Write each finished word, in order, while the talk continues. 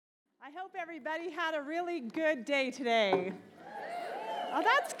I hope everybody had a really good day today. Oh,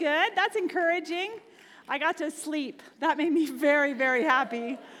 that's good. That's encouraging. I got to sleep. That made me very, very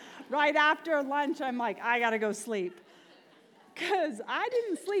happy. Right after lunch, I'm like, I got to go sleep. Because I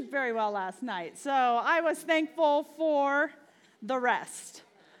didn't sleep very well last night. So I was thankful for the rest.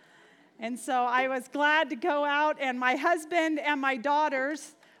 And so I was glad to go out, and my husband and my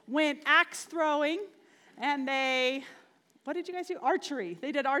daughters went axe throwing, and what did you guys do? Archery.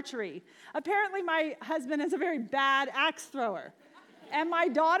 They did archery. Apparently, my husband is a very bad axe thrower, and my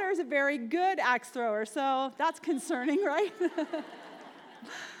daughter is a very good axe thrower, so that's concerning, right?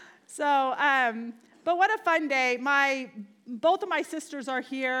 But what a fun day. Both of my sisters are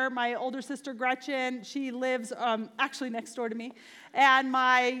here. My older sister, Gretchen, she lives actually next door to me. And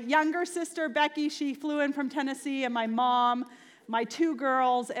my younger sister, Becky, she flew in from Tennessee. And my mom, my two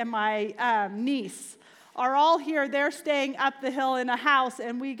girls, and my niece are all here. They're staying up the hill in a house,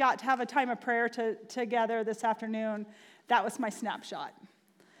 and we got to have a time of prayer together this afternoon. That was my snapshot.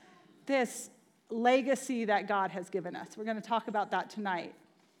 This legacy that God has given us. We're going to talk about that tonight.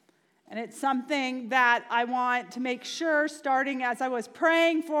 And it's something that I want to make sure, starting as I was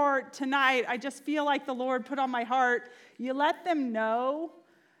praying for tonight, I just feel like the Lord put on my heart, you let them know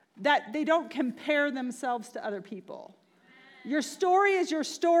that they don't compare themselves to other people. Your story is your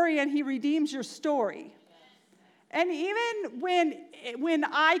story, and He redeems your story. And even when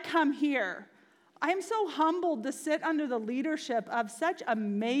I come here, I'm so humbled to sit under the leadership of such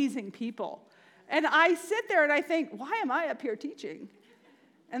amazing people. And I sit there and I think, why am I up here teaching?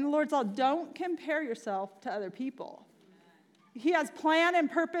 And the Lord's all, don't compare yourself to other people. He has plan and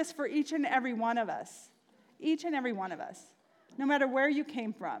purpose for each and every one of us. Each and every one of us. No matter where you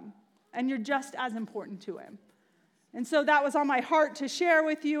came from. And you're just as important to Him. And so that was on my heart to share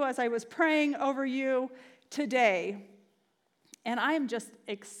with you as I was praying over you today. And I am just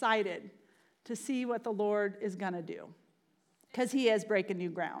excited to see what the Lord is going to do. Because He is breaking new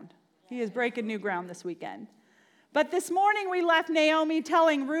ground. He is breaking new ground this weekend. But this morning we left Naomi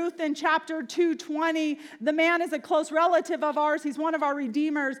telling Ruth in chapter 2:20, the man is a close relative of ours. He's one of our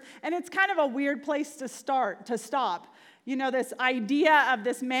redeemers. And it's kind of a weird place to stop. You know, this idea of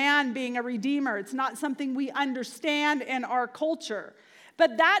this man being a redeemer. It's not something we understand in our culture.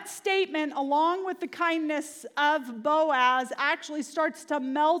 But that statement, along with the kindness of Boaz, actually starts to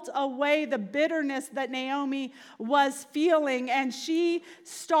melt away the bitterness that Naomi was feeling. And she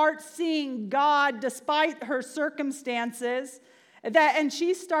starts seeing God despite her circumstances. And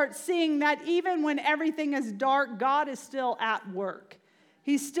she starts seeing that even when everything is dark, God is still at work.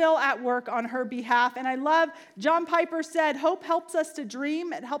 He's still at work on her behalf. And I love, John Piper said, hope helps us to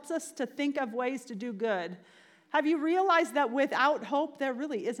dream. It helps us to think of ways to do good. Have you realized that without hope, there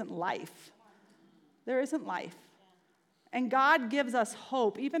really isn't life? There isn't life. And God gives us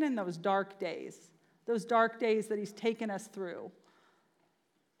hope, even in those dark days that He's taken us through.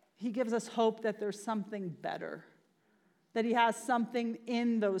 He gives us hope that there's something better, that He has something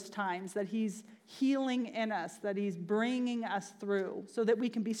in those times, that He's healing in us, that He's bringing us through so that we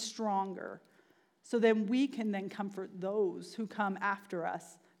can be stronger, so that we can then comfort those who come after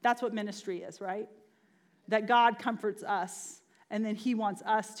us. That's what ministry is, right? That God comforts us, and then He wants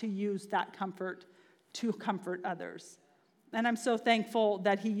us to use that comfort to comfort others. And I'm so thankful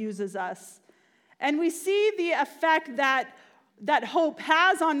that He uses us. And we see the effect that hope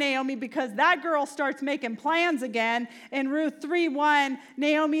has on Naomi, because that girl starts making plans again. In Ruth 3:1,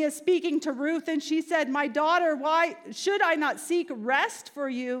 Naomi is speaking to Ruth, and she said, my daughter, why should I not seek rest for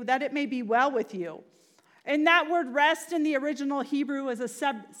you, that it may be well with you? And that word rest in the original Hebrew is a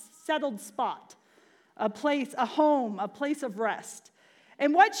settled spot. A place, a home, a place of rest.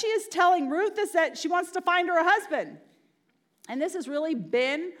 And what she is telling Ruth is that she wants to find her a husband. And this has really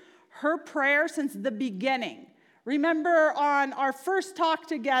been her prayer since the beginning. Remember on our first talk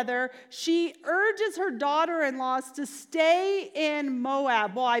together, she urges her daughter-in-laws to stay in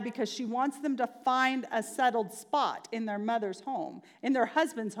Moab. Why? Because she wants them to find a settled spot in their mother's home, in their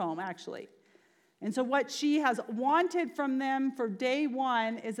husband's home, actually. And so what she has wanted from them for day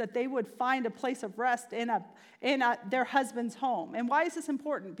one is that they would find a place of rest in their husband's home. And why is this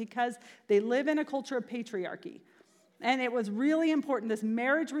important? Because they live in a culture of patriarchy. And it was really important. This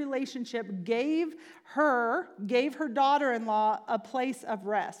marriage relationship gave her daughter-in-law a place of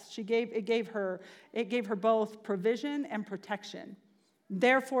rest. It gave her both provision and protection.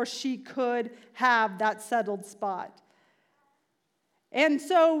 Therefore, she could have that settled spot. And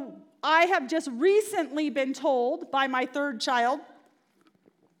so I have just recently been told by my third child,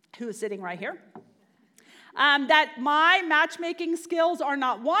 who is sitting right here, that my matchmaking skills are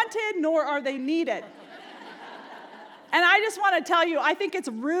not wanted, nor are they needed. And I just want to tell you, I think it's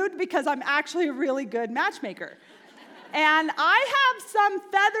rude because I'm actually a really good matchmaker. And I have some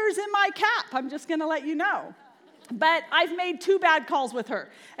feathers in my cap. I'm just going to let you know. But I've made 2 bad calls with her.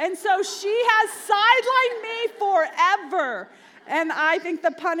 And so she has sidelined me forever. And I think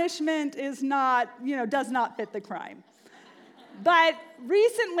the punishment is not, does not fit the crime. But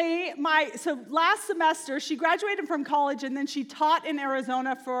recently, so last semester, she graduated from college and then she taught in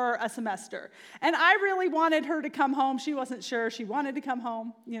Arizona for a semester. And I really wanted her to come home. She wasn't sure. She wanted to come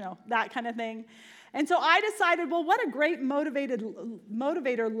home, that kind of thing. And so I decided, well, what a great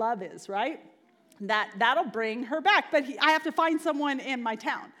motivator love is, right? That'll bring her back. But I have to find someone in my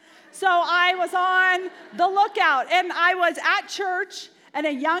town. So I was on the lookout, and I was at church, and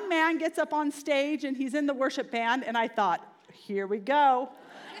a young man gets up on stage, and he's in the worship band, and I thought, here we go.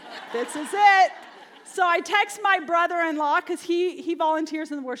 This is it. So I text my brother-in-law, because he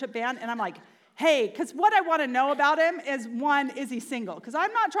volunteers in the worship band, and I'm like, hey, because what I want to know about him is, one, is he single? Because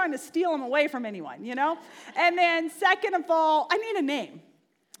I'm not trying to steal him away from anyone, And then second of all, I need a name.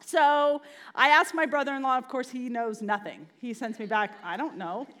 So I asked my brother-in-law, of course, he knows nothing. He sends me back, I don't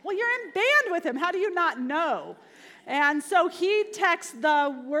know. Well, you're in band with him. How do you not know? And so he texts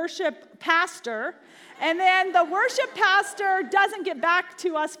the worship pastor, and then the worship pastor doesn't get back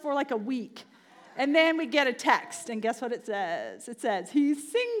to us for like a week. And then we get a text, and guess what it says? It says,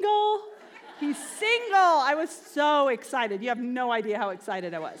 he's single. He's single. I was so excited. You have no idea how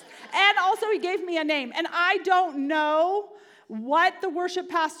excited I was. And also he gave me a name, and I don't know what the worship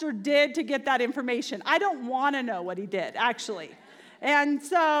pastor did to get that information. I don't want to know what he did, actually. And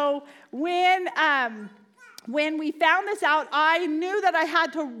so when we found this out, I knew that I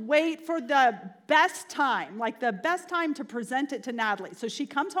had to wait for the best time, to present it to Natalie. So she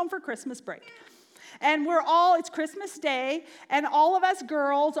comes home for Christmas break. And it's Christmas Day, and all of us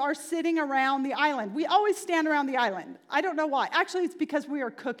girls are sitting around the island. We always stand around the island. I don't know why. Actually, it's because we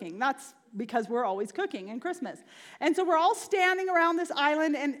are cooking. That's because we're always cooking in Christmas. And so we're all standing around this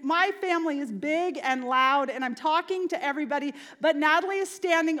island, and my family is big and loud, and I'm talking to everybody, but Natalie is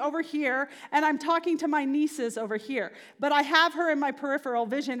standing over here, and I'm talking to my nieces over here. But I have her in my peripheral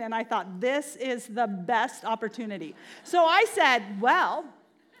vision, and I thought, this is the best opportunity. So I said, well,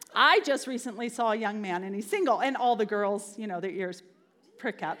 I just recently saw a young man, and he's single, and all the girls, their ears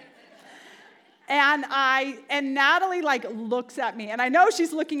prick up. And Natalie looks at me, and I know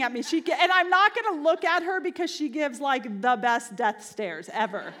she's looking at me. And I'm not going to look at her because she gives the best death stares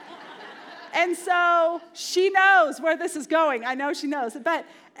ever. And so she knows where this is going. I know she knows.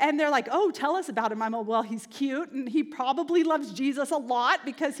 And they're like, oh, tell us about him. I'm like, well, he's cute, and he probably loves Jesus a lot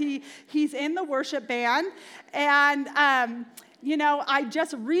because he's in the worship band. And, I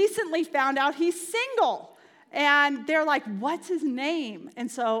just recently found out he's single. And they're like, what's his name?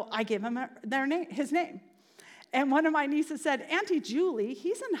 And so I give him his name. And one of my nieces said, Auntie Julie,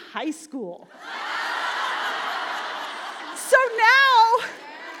 he's in high school. So now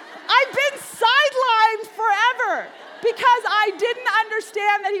I've been sidelined forever because I didn't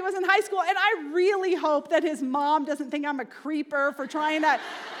understand that he was in high school. And I really hope that his mom doesn't think I'm a creeper for trying to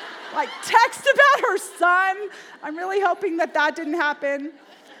text about her son. I'm really hoping that didn't happen.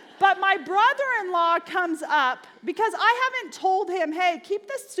 But my brother-in-law comes up because I haven't told him, hey, keep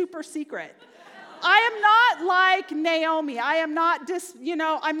this super secret. I am not like Naomi. I am not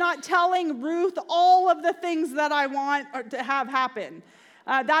I'm not telling Ruth all of the things that I want to have happen.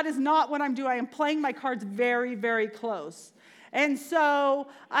 That is not what I'm doing. I am playing my cards very, very close. And so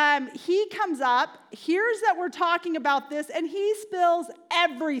he comes up, hears that we're talking about this, and he spills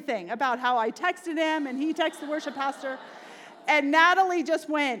everything about how I texted him, and he texted the worship pastor. And Natalie just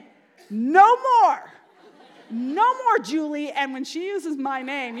went, no more, Julie. And when she uses my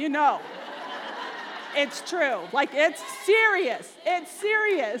name, it's true. It's serious. It's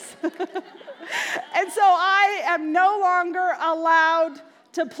serious. And so I am no longer allowed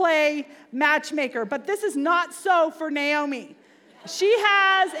to play matchmaker. But this is not so for Naomi. She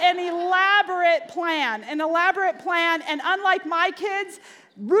has an elaborate plan, and unlike my kids,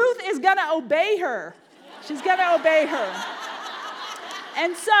 Ruth is going to obey her. She's going to obey her.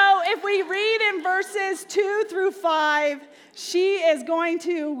 And so if we read in verses 2 through 5, she is going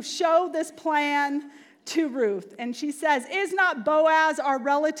to show this plan to Ruth. And she says, is not Boaz our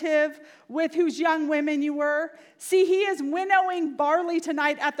relative with whose young women you were? See, he is winnowing barley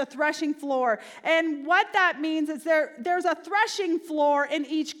tonight at the threshing floor. And what that means is there's a threshing floor in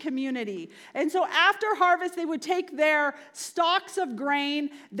each community. And so after harvest, they would take their stalks of grain,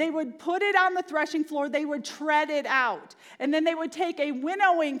 they would put it on the threshing floor, they would tread it out. And then they would take a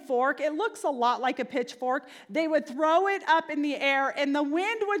winnowing fork, it looks a lot like a pitchfork, they would throw it up in the air, and the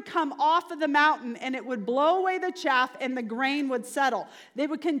wind would come off of the mountain, and it would would blow away the chaff and the grain would settle. They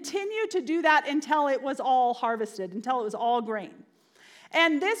would continue to do that until it was all harvested, until it was all grain.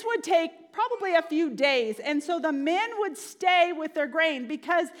 And this would take probably a few days. And so the men would stay with their grain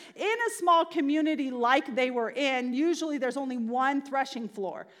because in a small community like they were in, usually there's only one threshing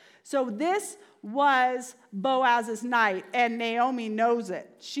floor. So this was Boaz's night, and Naomi knows it.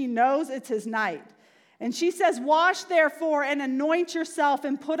 She knows it's his night. And she says, wash therefore and anoint yourself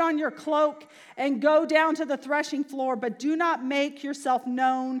and put on your cloak and go down to the threshing floor, but do not make yourself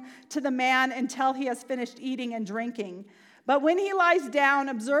known to the man until he has finished eating and drinking. But when he lies down,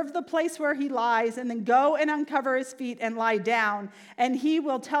 observe the place where he lies, and then go and uncover his feet and lie down, and he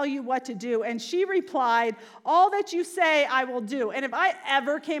will tell you what to do. And she replied, all that you say I will do. And if I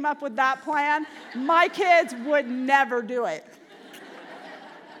ever came up with that plan, my kids would never do it.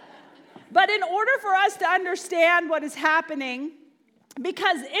 But in order for us to understand what is happening,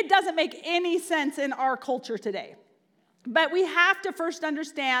 because it doesn't make any sense in our culture today, but we have to first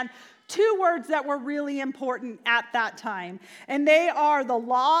understand two words that were really important at that time. And they are the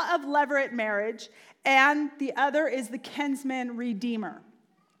law of levirate marriage, and the other is the kinsman redeemer.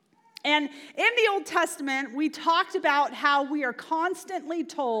 And in the Old Testament, we talked about how we are constantly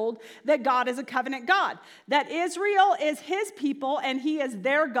told that God is a covenant God, that Israel is his people and he is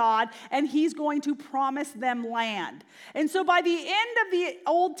their God, and he's going to promise them land. And so by the end of the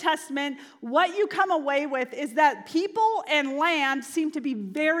Old Testament, what you come away with is that people and land seem to be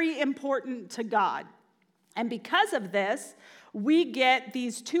very important to God. And because of this, we get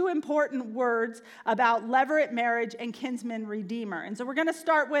these two important words about levirate marriage and kinsman redeemer. And so we're going to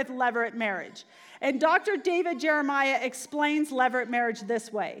start with levirate marriage. And Dr. David Jeremiah explains levirate marriage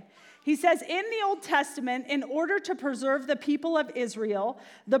this way. He says, in the Old Testament, in order to preserve the people of Israel,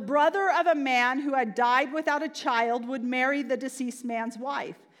 the brother of a man who had died without a child would marry the deceased man's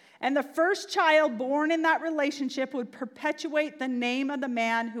wife. And the first child born in that relationship would perpetuate the name of the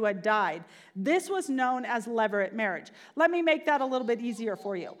man who had died. This was known as levirate marriage. Let me make that a little bit easier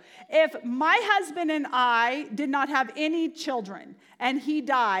for you. If my husband and I did not have any children and he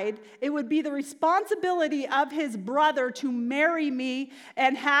died, it would be the responsibility of his brother to marry me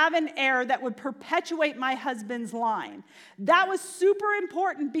and have an heir that would perpetuate my husband's line. That was super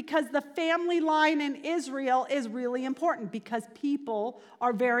important because the family line in Israel is really important because people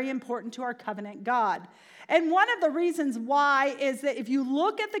are very important to our covenant God. And one of the reasons why is that if you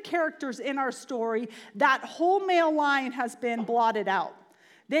look at the characters in our story, that whole male line has been blotted out.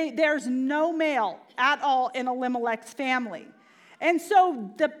 There's no male at all in Elimelech's family. And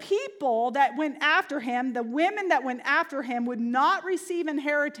so the people that went after him, the women that went after him, would not receive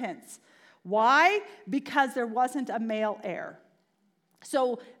inheritance. Why? Because there wasn't a male heir.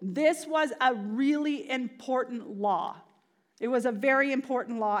 So this was a really important law. It was a very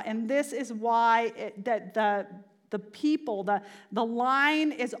important law, and this is why that the people, the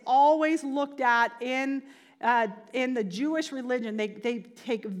line is always looked at in the Jewish religion. They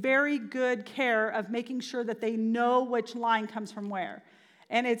take very good care of making sure that they know which line comes from where.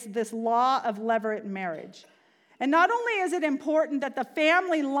 And it's this law of levirate marriage. And not only is it important that the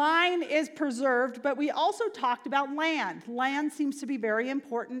family line is preserved, but we also talked about land. Land seems to be very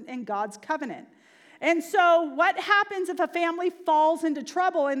important in God's covenant. And so what happens if a family falls into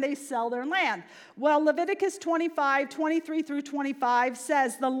trouble and they sell their land? Well, Leviticus 25, 23 through 25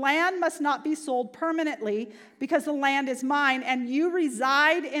 says, the land must not be sold permanently because the land is mine, and you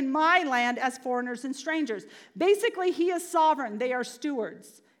reside in my land as foreigners and strangers. Basically, he is sovereign. They are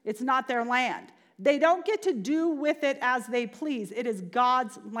stewards. It's not their land. They don't get to do with it as they please. It is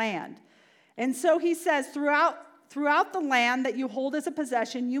God's land. And so he says, throughout the land that you hold as a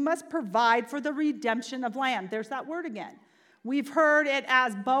possession, you must provide for the redemption of land. There's that word again. We've heard it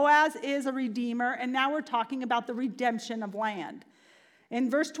as Boaz is a redeemer, and now we're talking about the redemption of land. In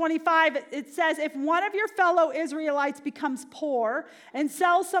verse 25, it says, if one of your fellow Israelites becomes poor and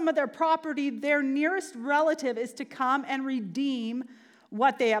sells some of their property, their nearest relative is to come and redeem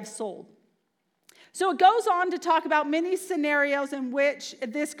what they have sold. So it goes on to talk about many scenarios in which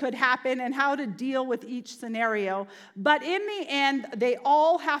this could happen and how to deal with each scenario. But in the end, they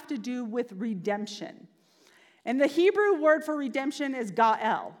all have to do with redemption. And the Hebrew word for redemption is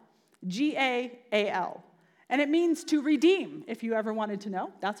Gaal, G-A-A-L. And it means to redeem, if you ever wanted to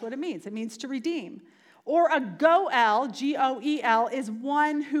know. That's what it means. It means to redeem. Or a Goel, G-O-E-L, is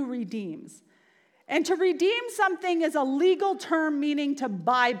one who redeems. And to redeem something is a legal term meaning to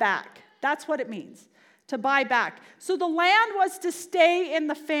buy back. That's what it means, to buy back. So the land was to stay in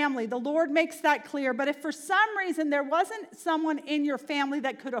the family. The Lord makes that clear. But if for some reason there wasn't someone in your family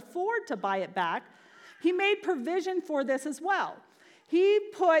that could afford to buy it back, he made provision for this as well. he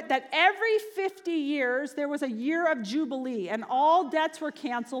put that every 50 years there was a year of Jubilee, and all debts were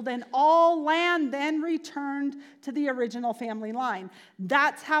canceled, and all land then returned to the original family line.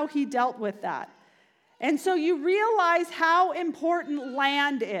 That's how he dealt with that. And so you realize how important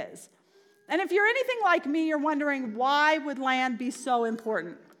land is. And if you're anything like me, you're wondering, why would land be so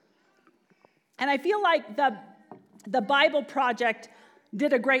important? And I feel like the Bible Project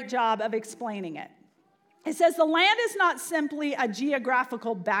did a great job of explaining it. It says the land is not simply a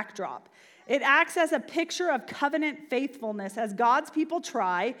geographical backdrop. It acts as a picture of covenant faithfulness as God's people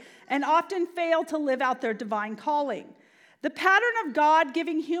try and often fail to live out their divine calling. The pattern of God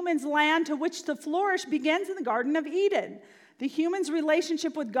giving humans land to which to flourish begins in the Garden of Eden. The humans'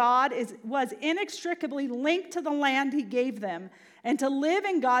 relationship with God was inextricably linked to the land he gave them, and to live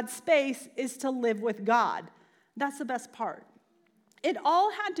in God's space is to live with God. That's the best part. It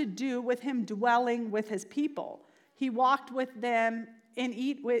all had to do with him dwelling with his people. He walked with them in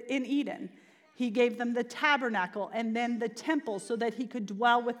Eden. He gave them the tabernacle and then the temple so that he could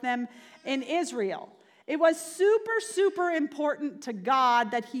dwell with them in Israel. It was super, super important to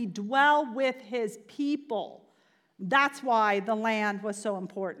God that he dwell with his people. That's why the land was so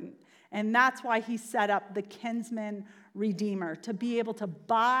important. And that's why he set up the kinsman redeemer, to be able to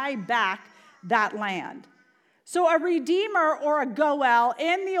buy back that land. So a redeemer or a goel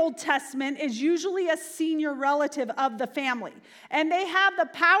in the Old Testament is usually a senior relative of the family. And they have the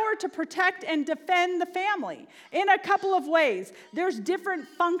power to protect and defend the family in a couple of ways. There's different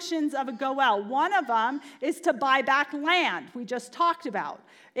functions of a goel. One of them is to buy back land, we just talked about,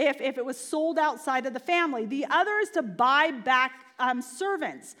 if it was sold outside of the family. The other is to buy back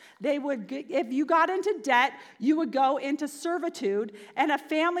servants. They would, if you got into debt, you would go into servitude, and a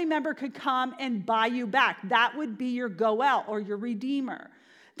family member could come and buy you back. That would be your goel or your redeemer.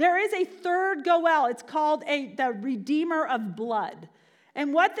 There is a third goel. It's called the redeemer of blood.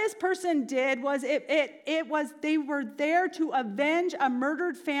 And what this person did was they were there to avenge a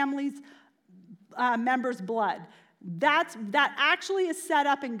murdered family's member's blood. That actually is set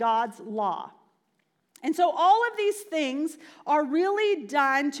up in God's law. And so all of these things are really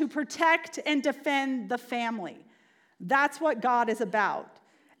done to protect and defend the family. That's what God is about.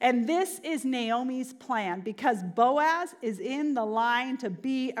 And this is Naomi's plan, because Boaz is in the line to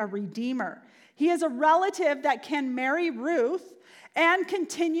be a redeemer. He is a relative that can marry Ruth and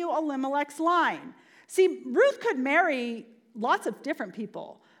continue Elimelech's line. See, Ruth could marry lots of different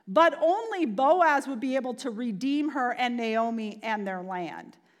people, but only Boaz would be able to redeem her and Naomi and their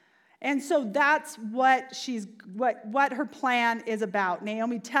land. And so that's what her plan is about.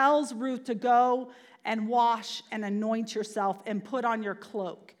 Naomi tells Ruth to go and wash and anoint yourself and put on your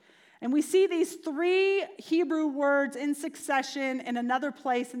cloak. And we see these three Hebrew words in succession in another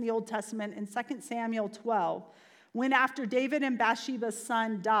place in the Old Testament in 2 Samuel 12. When after David and Bathsheba's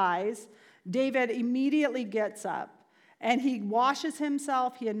son dies, David immediately gets up and he washes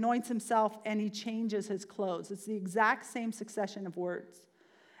himself, he anoints himself, and he changes his clothes. It's the exact same succession of words.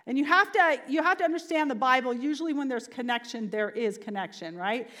 And you have to understand the Bible. Usually when there's connection, there is connection,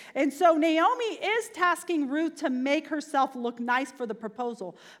 right? And so Naomi is tasking Ruth to make herself look nice for the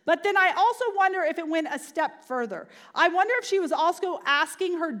proposal. But then I also wonder if it went a step further. I wonder if she was also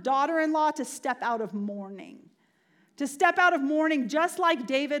asking her daughter-in-law to step out of mourning. To step out of mourning just like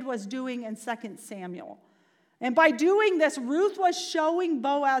David was doing in 2 Samuel. And by doing this, Ruth was showing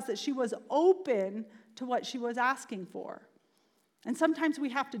Boaz that she was open to what she was asking for. And sometimes we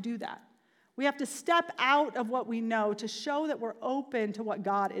have to do that. We have to step out of what we know to show that we're open to what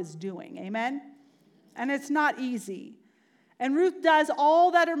God is doing. Amen? And it's not easy. And Ruth does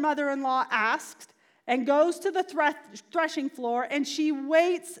all that her mother-in-law asked and goes to the threshing floor, and she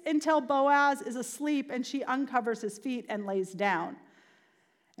waits until Boaz is asleep, and she uncovers his feet and lays down.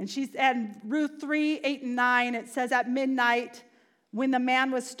 And Ruth 3:8-9, it says, at midnight, when the man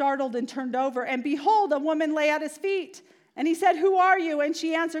was startled and turned over, and behold, a woman lay at his feet. And he said, who are you? And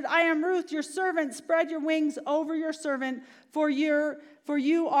she answered, I am Ruth, your servant. Spread your wings over your servant, for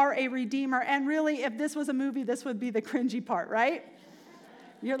you are a redeemer. And really, if this was a movie, this would be the cringy part, right?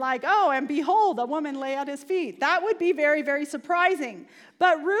 You're like, oh, and behold, a woman lay at his feet. That would be very, very surprising.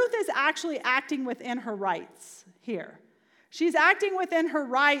 But Ruth is actually acting within her rights here. She's acting within her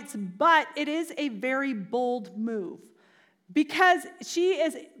rights, but it is a very bold move, because she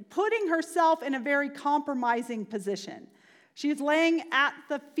is putting herself in a very compromising position. She's laying at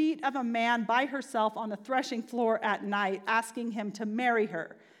the feet of a man by herself on a threshing floor at night, asking him to marry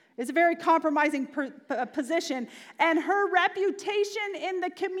her. It's a very compromising position, and her reputation in the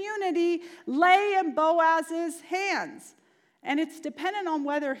community lay in Boaz's hands. And it's dependent on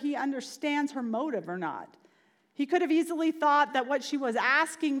whether he understands her motive or not. He could have easily thought that what she was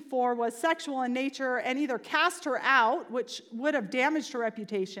asking for was sexual in nature and either cast her out, which would have damaged her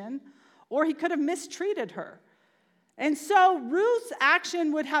reputation, or he could have mistreated her. And so Ruth's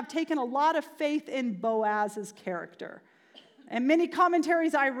action would have taken a lot of faith in Boaz's character. And many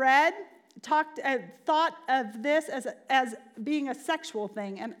commentaries I read thought of this as being a sexual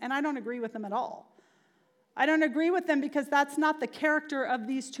thing, and I don't agree with them at all. I don't agree with them because that's not the character of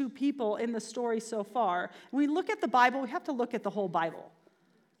these two people in the story so far. When we look at the Bible, we have to look at the whole Bible,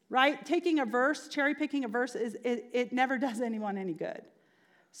 right? Taking a verse, cherry-picking a verse, it never does anyone any good.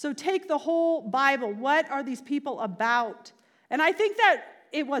 So take the whole Bible. What are these people about? And I think that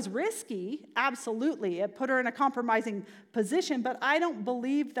it was risky, absolutely. It put her in a compromising position, but I don't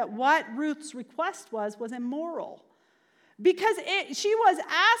believe that what Ruth's request was immoral. Because she was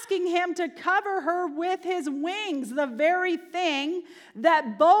asking him to cover her with his wings, the very thing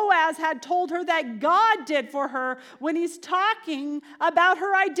that Boaz had told her that God did for her when he's talking about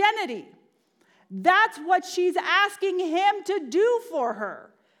her identity. That's what she's asking him to do for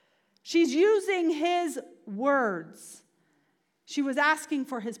her. She's using his words. She was asking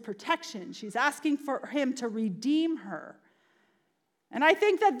for his protection. She's asking for him to redeem her. And I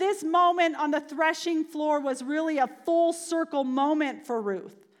think that this moment on the threshing floor was really a full circle moment for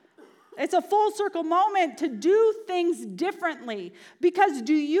Ruth. It's a full circle moment to do things differently. Because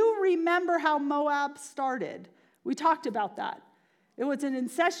do you remember how Moab started? We talked about that. It was an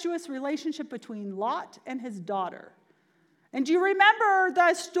incestuous relationship between Lot and his daughter. And do you remember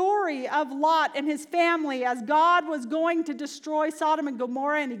the story of Lot and his family as God was going to destroy Sodom and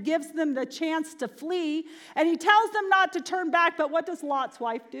Gomorrah, and he gives them the chance to flee, and he tells them not to turn back, but what does Lot's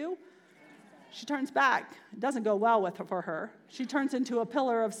wife do? She turns back. It doesn't go well for her. She turns into a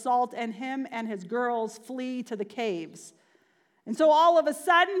pillar of salt, and him and his girls flee to the caves. And so all of a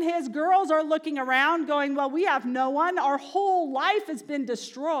sudden, his girls are looking around going, well, we have no one. Our whole life has been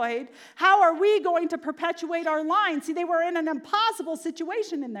destroyed. How are we going to perpetuate our line? See, they were in an impossible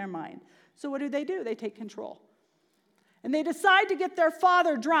situation in their mind. So what do? They take control. And they decide to get their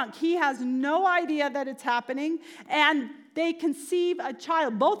father drunk. He has no idea that it's happening. And they conceive a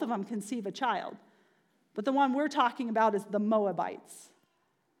child. Both of them conceive a child. But the one we're talking about is the Moabites.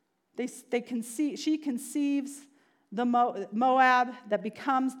 She conceives the Moab that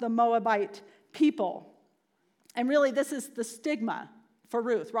becomes the Moabite people. And really, this is the stigma for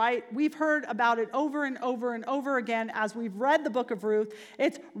Ruth, right? We've heard about it over and over and over again as we've read the book of Ruth.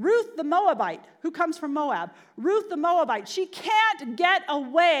 It's Ruth the Moabite, who comes from Moab. Ruth the Moabite. She can't get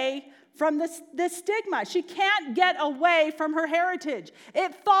away from this stigma. She can't get away from her heritage.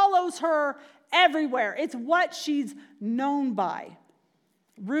 It follows her everywhere. It's what she's known by.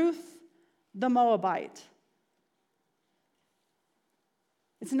 Ruth the Moabite.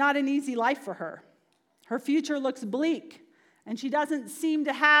 It's not an easy life for her. Her future looks bleak, and she doesn't seem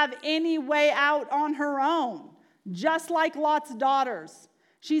to have any way out on her own, just like Lot's daughters.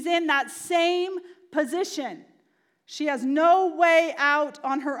 She's in that same position. She has no way out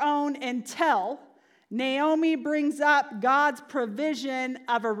on her own until Naomi brings up God's provision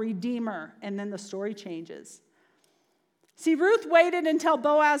of a redeemer, and then the story changes. See, Ruth waited until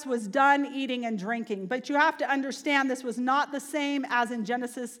Boaz was done eating and drinking, but you have to understand this was not the same as in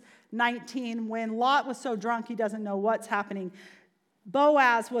Genesis 19 when Lot was so drunk he doesn't know what's happening.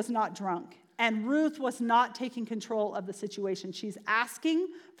 Boaz was not drunk, and Ruth was not taking control of the situation. She's asking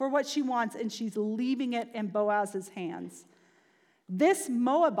for what she wants, and she's leaving it in Boaz's hands. This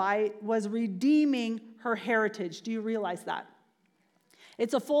Moabite was redeeming her heritage. Do you realize that?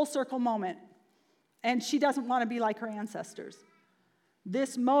 It's a full circle moment. And she doesn't want to be like her ancestors.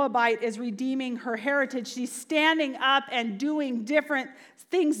 This Moabite is redeeming her heritage. She's standing up and doing different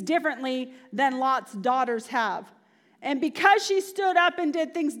things differently than Lot's daughters have. And because she stood up and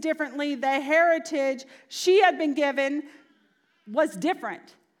did things differently, the heritage she had been given was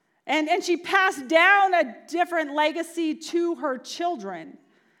different. And she passed down a different legacy to her children.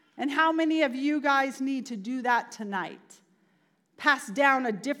 And how many of you guys need to do that tonight? Pass down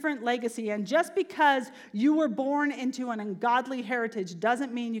a different legacy. And just because you were born into an ungodly heritage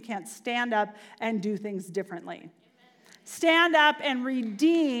doesn't mean you can't stand up and do things differently. Amen. Stand up and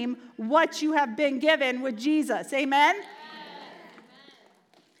redeem what you have been given with Jesus. Amen? Amen?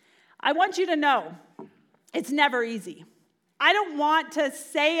 I want you to know it's never easy. I don't want to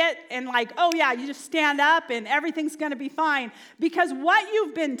say it and like, oh yeah, you just stand up and everything's going to be fine. Because what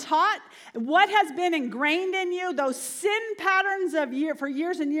you've been taught, what has been ingrained in you, those sin patterns for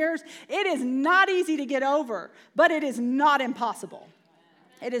years and years, it is not easy to get over, but it is not impossible.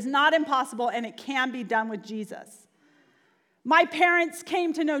 It is not impossible, and it can be done with Jesus. My parents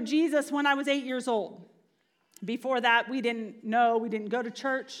came to know Jesus when I was 8 years old. Before that, we didn't go to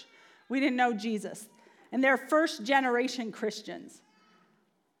church, we didn't know Jesus. And they're first generation Christians.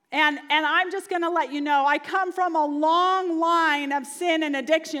 And I'm just going to let you know, I come from a long line of sin and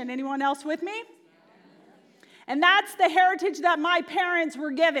addiction. Anyone else with me? And that's the heritage that my parents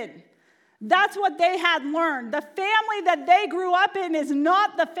were given. That's what they had learned. The family that they grew up in is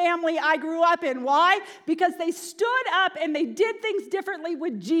not the family I grew up in. Why? Because they stood up and they did things differently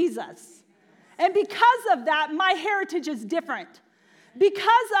with Jesus. And because of that, my heritage is different.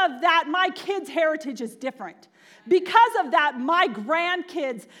 Because of that, my kids' heritage is different. Because of that, my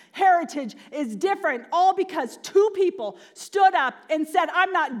grandkids' heritage is different. All because two people stood up and said,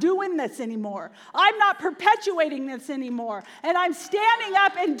 I'm not doing this anymore. I'm not perpetuating this anymore. And I'm standing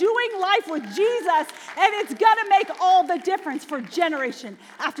up and doing life with Jesus. And it's going to make all the difference for generation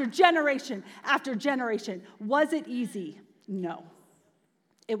after generation after generation. Was it easy? No,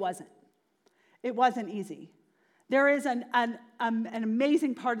 it wasn't. It wasn't easy. There is an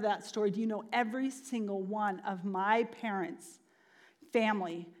amazing part of that story. Do you know every single one of my parents'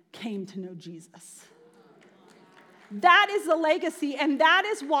 family came to know Jesus? That is the legacy, and that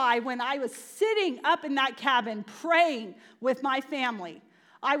is why when I was sitting up in that cabin praying with my family,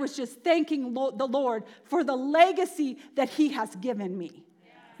 I was just thanking the Lord for the legacy that He has given me.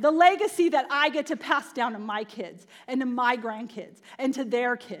 The legacy that I get to pass down to my kids and to my grandkids and to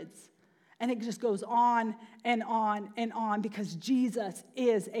their kids. And it just goes on and on and on because Jesus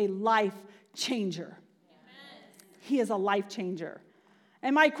is a life changer. Amen. He is a life changer.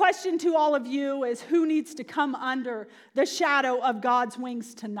 And my question to all of you is, who needs to come under the shadow of God's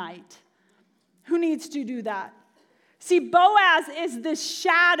wings tonight? Who needs to do that? See, Boaz is the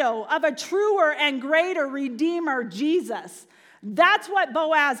shadow of a truer and greater Redeemer, Jesus. That's what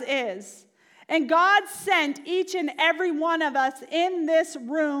Boaz is. And God sent each and every one of us in this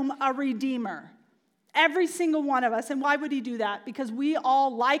room a Redeemer. Every single one of us. And why would He do that? Because we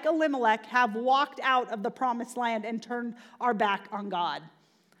all, like Elimelech, have walked out of the promised land and turned our back on God.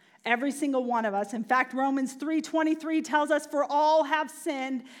 Every single one of us. In fact, Romans 3:23 tells us, for all have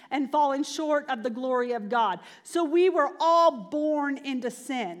sinned and fallen short of the glory of God. So we were all born into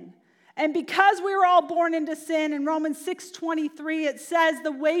sin. And because we were all born into sin, in Romans 6:23, it says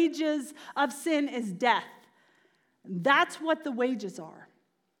the wages of sin is death. That's what the wages are.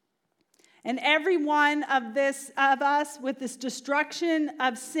 And every one of us with this destruction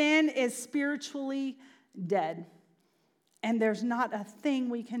of sin is spiritually dead. And there's not a thing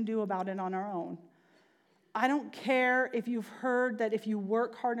we can do about it on our own. I don't care if you've heard that if you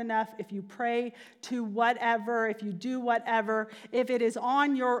work hard enough, if you pray to whatever, if you do whatever, if it is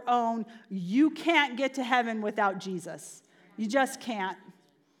on your own, you can't get to heaven without Jesus. You just can't.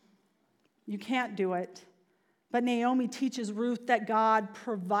 You can't do it. But Naomi teaches Ruth that God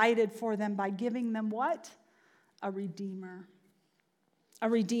provided for them by giving them what? A Redeemer. A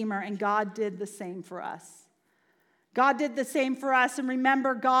Redeemer, and God did the same for us. God did the same for us, and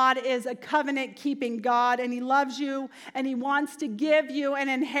remember, God is a covenant-keeping God, and He loves you, and He wants to give you an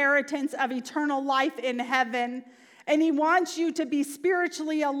inheritance of eternal life in heaven, and He wants you to be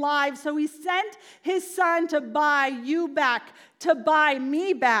spiritually alive, so He sent His Son to buy you back, to buy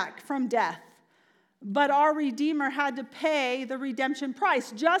me back from death. But our Redeemer had to pay the redemption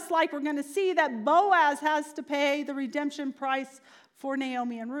price, just like we're going to see that Boaz has to pay the redemption price for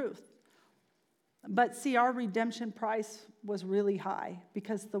Naomi and Ruth. But see, our redemption price was really high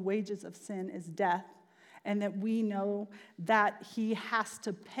because the wages of sin is death, and that we know that He has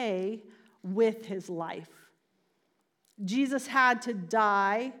to pay with His life. Jesus had to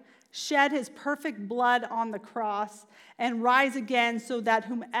die, shed His perfect blood on the cross, and rise again so that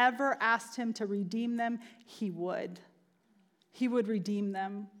whomever asked Him to redeem them, He would. He would redeem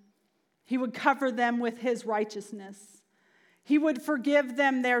them. He would cover them with His righteousness. He would forgive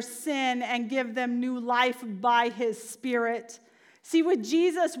them their sin and give them new life by His Spirit. See, with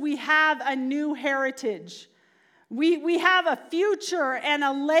Jesus, we have a new heritage. We have a future and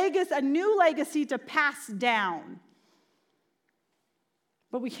a new legacy to pass down.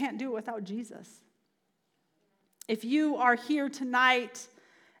 But we can't do it without Jesus. If you are here tonight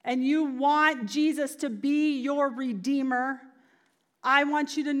and you want Jesus to be your Redeemer, I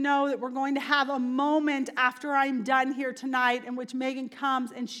want you to know that we're going to have a moment after I'm done here tonight in which Megan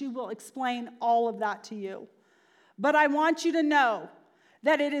comes and she will explain all of that to you. But I want you to know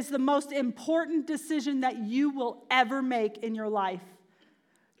that it is the most important decision that you will ever make in your life,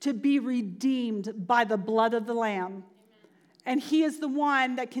 to be redeemed by the blood of the Lamb. And He is the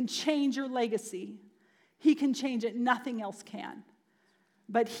one that can change your legacy. He can change it. Nothing else can.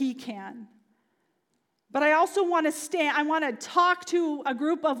 But He can. But I also want to talk to a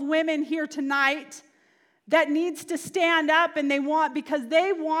group of women here tonight that needs to stand up because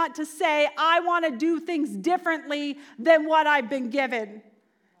they want to say, I want to do things differently than what I've been given.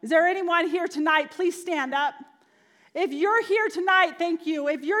 Is there anyone here tonight? Please stand up. If you're here tonight, thank you.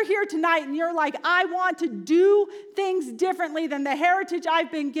 If you're here tonight and you're like, I want to do things differently than the heritage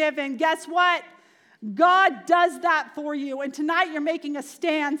I've been given, guess what? God does that for you. And tonight you're making a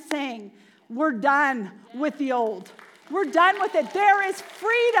stand saying, we're done with the old. We're done with it. There is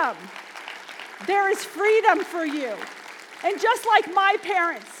freedom. There is freedom for you. And just like my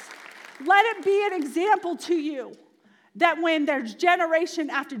parents, let it be an example to you that when there's generation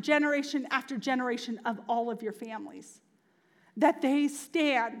after generation after generation of all of your families, that they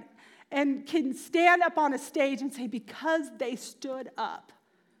stand and can stand up on a stage and say, because they stood up,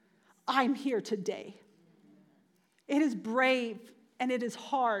 I'm here today. It is brave and it is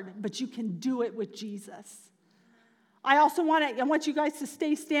hard, but you can do it with Jesus. I want you guys to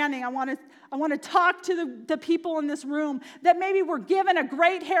stay standing. I want to talk to the people in this room that maybe were given a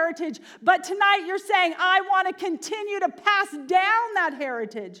great heritage, but tonight you're saying, I want to continue to pass down that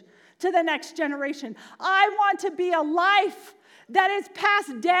heritage to the next generation. I want to be a life that is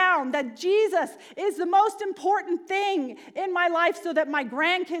passed down, that Jesus is the most important thing in my life so that my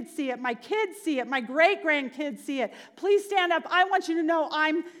grandkids see it, my kids see it, my great-grandkids see it. Please stand up. I want you to know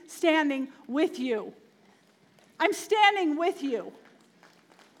I'm standing with you. I'm standing with you.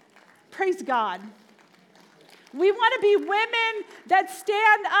 Praise God. We want to be women that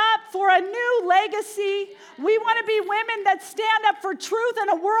stand up for a new legacy. We want to be women that stand up for truth in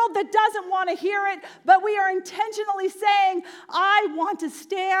a world that doesn't want to hear it, but we are intentionally saying, I want to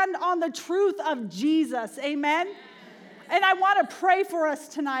stand on the truth of Jesus. Amen? And I want to pray for us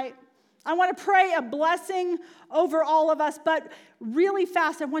tonight. I want to pray a blessing over all of us, but really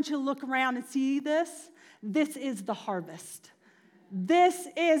fast, I want you to look around and see this. This is the harvest. This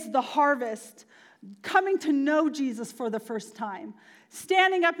is the harvest. Coming to know Jesus for the first time.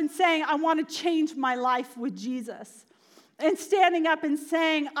 Standing up and saying, I want to change my life with Jesus. And standing up and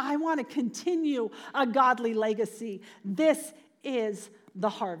saying, I want to continue a godly legacy. This is the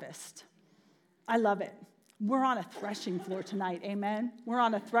harvest. I love it. We're on a threshing floor tonight. Amen? We're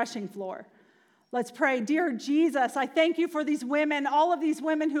on a threshing floor. Let's pray. Dear Jesus, I thank you for these women, all of these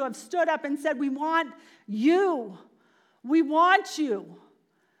women who have stood up and said, we want you. We want you.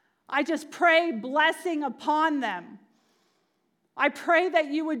 I just pray blessing upon them. I pray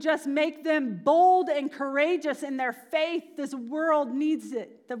that you would just make them bold and courageous in their faith. This world needs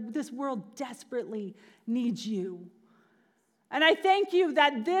it. This world desperately needs you. And I thank you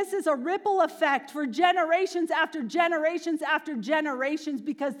that this is a ripple effect for generations after generations after generations,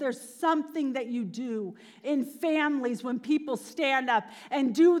 because there's something that you do in families when people stand up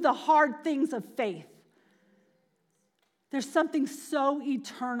and do the hard things of faith. There's something so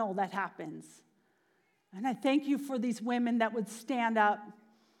eternal that happens. And I thank you for these women that would stand up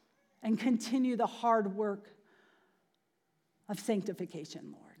and continue the hard work of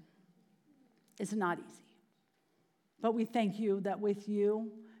sanctification, Lord. It's not easy. But we thank you that with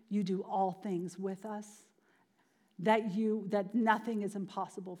you, you do all things with us, that nothing is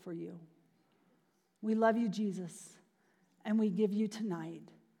impossible for you. We love you, Jesus, and we give you tonight,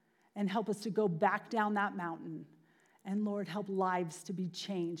 and help us to go back down that mountain. And Lord, help lives to be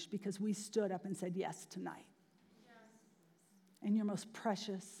changed because we stood up and said yes tonight. Yes. In your most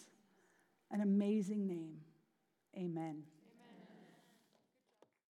precious and amazing name, amen.